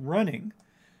paused, it's running.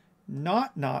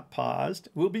 Not paused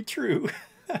will be true.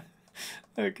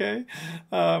 Okay,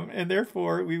 and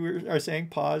therefore we are saying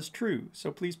pause true,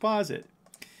 so please pause it.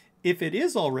 If it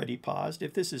is already paused,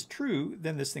 if this is true,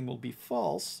 then this thing will be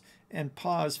false, and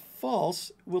pause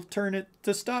false will turn it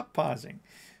to stop pausing.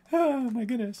 Oh my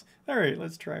goodness. All right,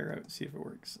 let's try her out and see if it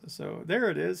works. So there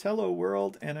it is, hello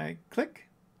world, and I click,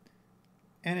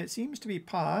 and it seems to be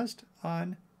paused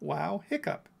on wow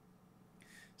hiccup.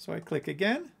 So I click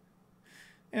again,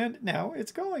 and now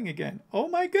it's going again. Oh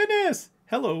my goodness!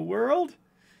 Hello world,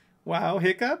 wow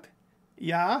hiccup,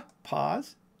 yeah,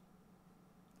 pause.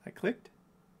 I clicked.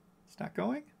 It's not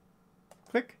going.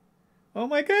 Click. Oh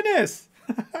my goodness!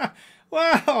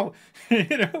 Wow!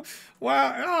 You know,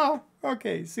 wow! Oh,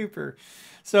 okay, super.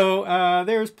 So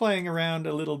there's playing around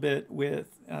a little bit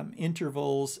with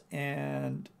intervals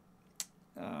and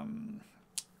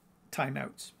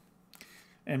timeouts.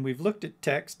 And we've looked at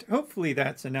text. Hopefully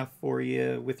that's enough for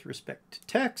you with respect to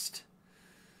text.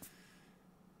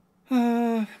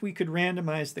 We could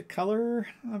randomize the color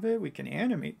of it. We can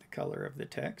animate the color of the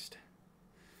text.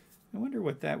 I wonder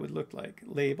what that would look like.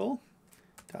 Label.animate.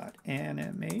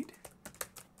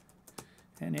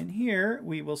 And in here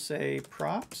we will say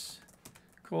props,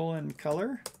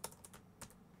 color,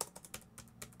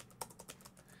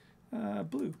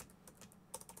 blue.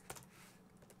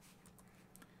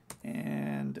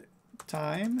 And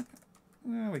time,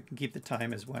 well, we can keep the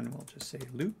time as 1. We'll just say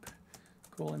loop,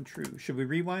 true. Should we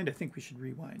rewind? I think we should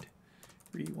rewind.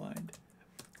 Rewind,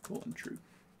 true.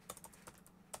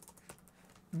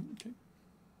 Okay.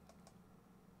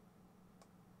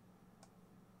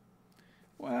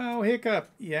 Wow, hiccup.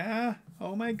 Yeah.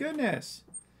 Oh my goodness.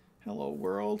 Hello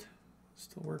world.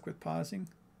 Still work with pausing.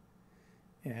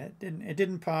 Yeah, it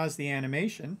didn't pause the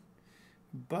animation,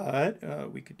 but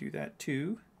we could do that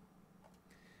too.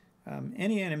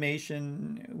 Any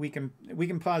animation, we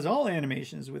can pause all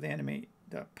animations with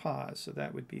animate.pause, so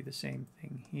that would be the same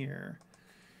thing here.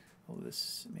 Well,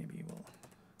 this maybe we'll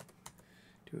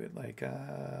do it like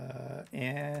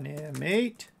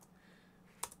animate.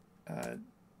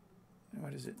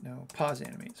 What is it? No, pause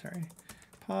animate, sorry.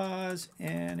 Pause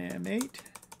animate.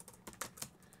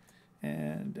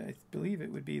 And I believe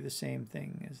it would be the same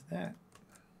thing as that.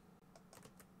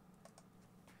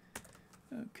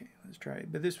 Okay, let's try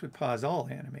it. But this would pause all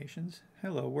animations.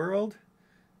 Hello world.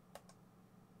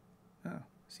 Oh,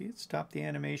 see, it stopped the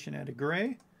animation at a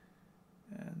gray.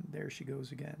 And there she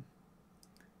goes again.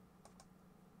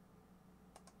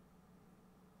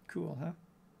 Cool, huh?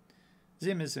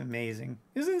 ZIM is amazing.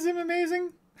 Isn't ZIM amazing?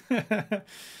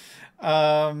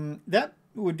 That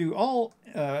would do all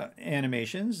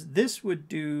animations. This would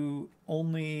do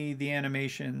only the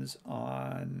animations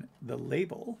on the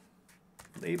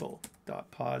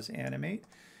label.pause animate.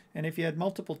 And if you had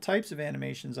multiple types of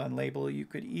animations on label, you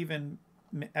could even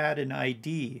add an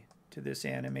ID to this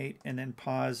animate and then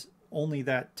pause only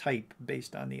that type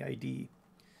based on the ID.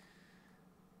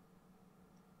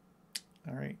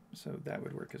 All right, so that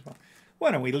would work as well. Why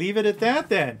don't we leave it at that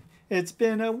then? It's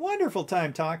been a wonderful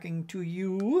time talking to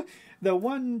you. The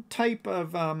one type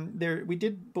of, we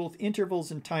did both intervals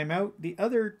and timeout. The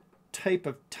other type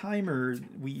of timer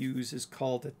we use is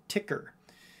called a ticker.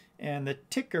 And the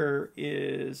ticker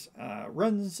is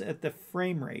runs at the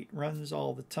frame rate, runs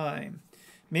all the time.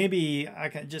 Maybe I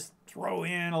can just throw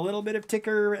in a little bit of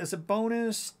ticker as a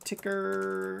bonus.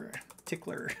 Tickler.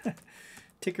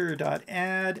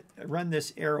 Ticker.add, run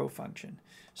this arrow function.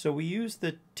 So we use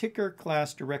the ticker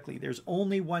class directly. There's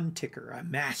only one ticker, a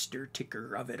master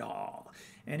ticker of it all.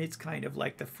 And it's kind of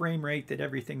like the frame rate that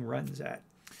everything runs at.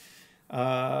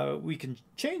 We can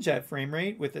change that frame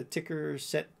rate with a ticker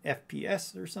set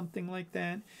FPS or something like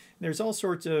that. There's all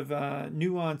sorts of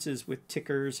nuances with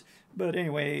tickers. But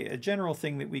anyway, a general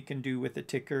thing that we can do with a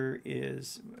ticker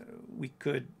is we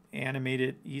could animate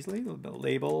it easily.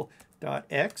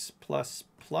 Label.x++.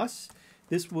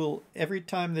 This will, every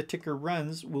time the ticker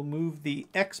runs, will move the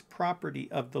x property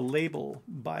of the label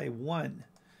by 1.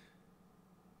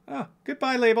 Ah,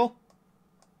 goodbye label.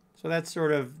 So that's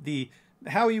sort of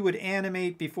how you would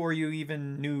animate before you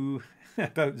even knew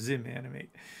about ZIM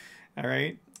animate. All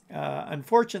right.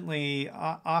 Unfortunately,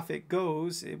 off it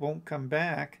goes. It won't come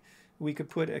back. We could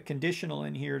put a conditional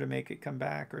in here to make it come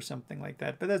back or something like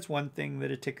that. But that's one thing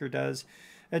that a ticker does.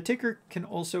 A ticker can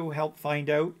also help find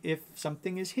out if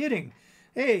something is hitting.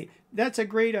 Hey, that's a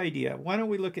great idea. Why don't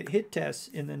we look at hit tests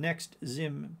in the next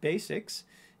ZIM basics?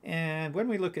 And when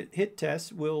we look at hit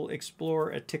tests, we'll explore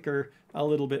a ticker a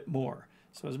little bit more.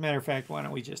 So as a matter of fact, why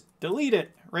don't we just delete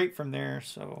it right from there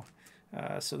so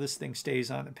this thing stays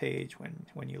on the page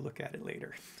when you look at it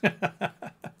later.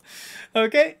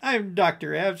 Okay, I'm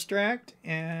Dr. Abstract,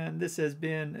 and this has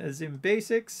been a ZIM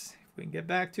Basics. If we can get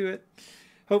back to it.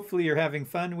 Hopefully you're having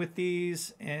fun with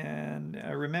these, and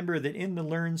remember that in the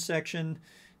Learn section,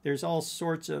 there's all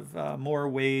sorts of more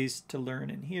ways to learn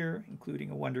in here,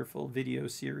 including a wonderful video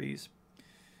series,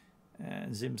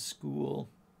 ZIM School,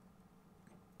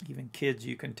 even kids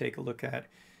you can take a look at,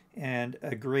 and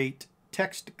a great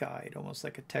text guide, almost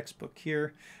like a textbook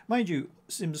here. Mind you,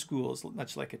 ZIM School is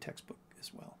much like a textbook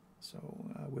as well, so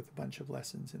with a bunch of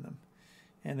lessons in them.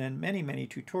 And then many, many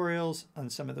tutorials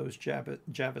on some of those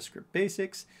JavaScript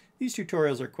basics. These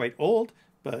tutorials are quite old,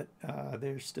 but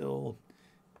they're still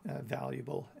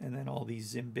valuable. And then all these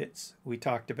ZIM bits. We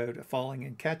talked about a falling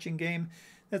and catching game.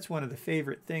 That's one of the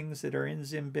favorite things that are in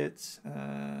ZIM bits.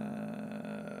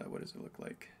 What does it look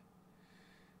like?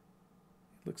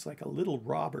 It looks like a little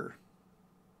robber.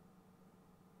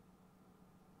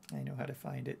 I know how to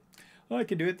find it. Oh, I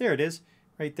can do it. There it is.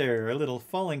 Right there. A little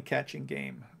falling catching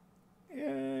game.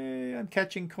 I'm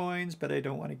catching coins, but I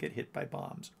don't want to get hit by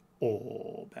bombs.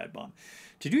 Oh, bad bomb.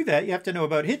 To do that, you have to know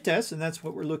about hit tests, and that's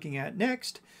what we're looking at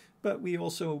next. But we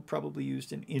also probably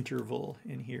used an interval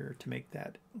in here to make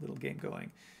that little game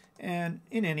going. And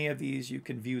in any of these, you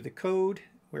can view the code,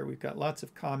 where we've got lots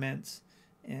of comments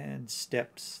and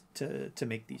steps to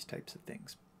make these types of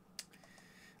things.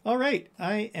 All right,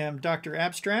 I am Dr.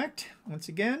 Abstract. Once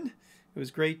again, it was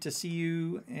great to see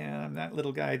you, and I'm that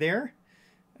little guy there.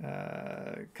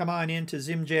 Come on into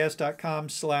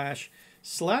zimjs.com/Slack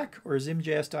or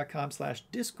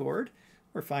zimjs.com/Discord,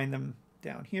 or find them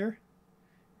down here,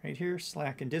 right here,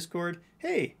 Slack and Discord.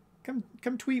 Hey, come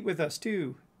tweet with us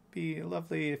too. Be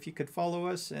lovely if you could follow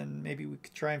us, and maybe we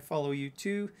could try and follow you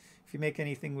too. If you make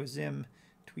anything with ZIM,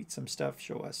 tweet some stuff,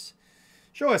 show us.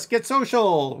 Get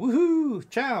social. Woohoo!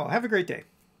 Ciao. Have a great day.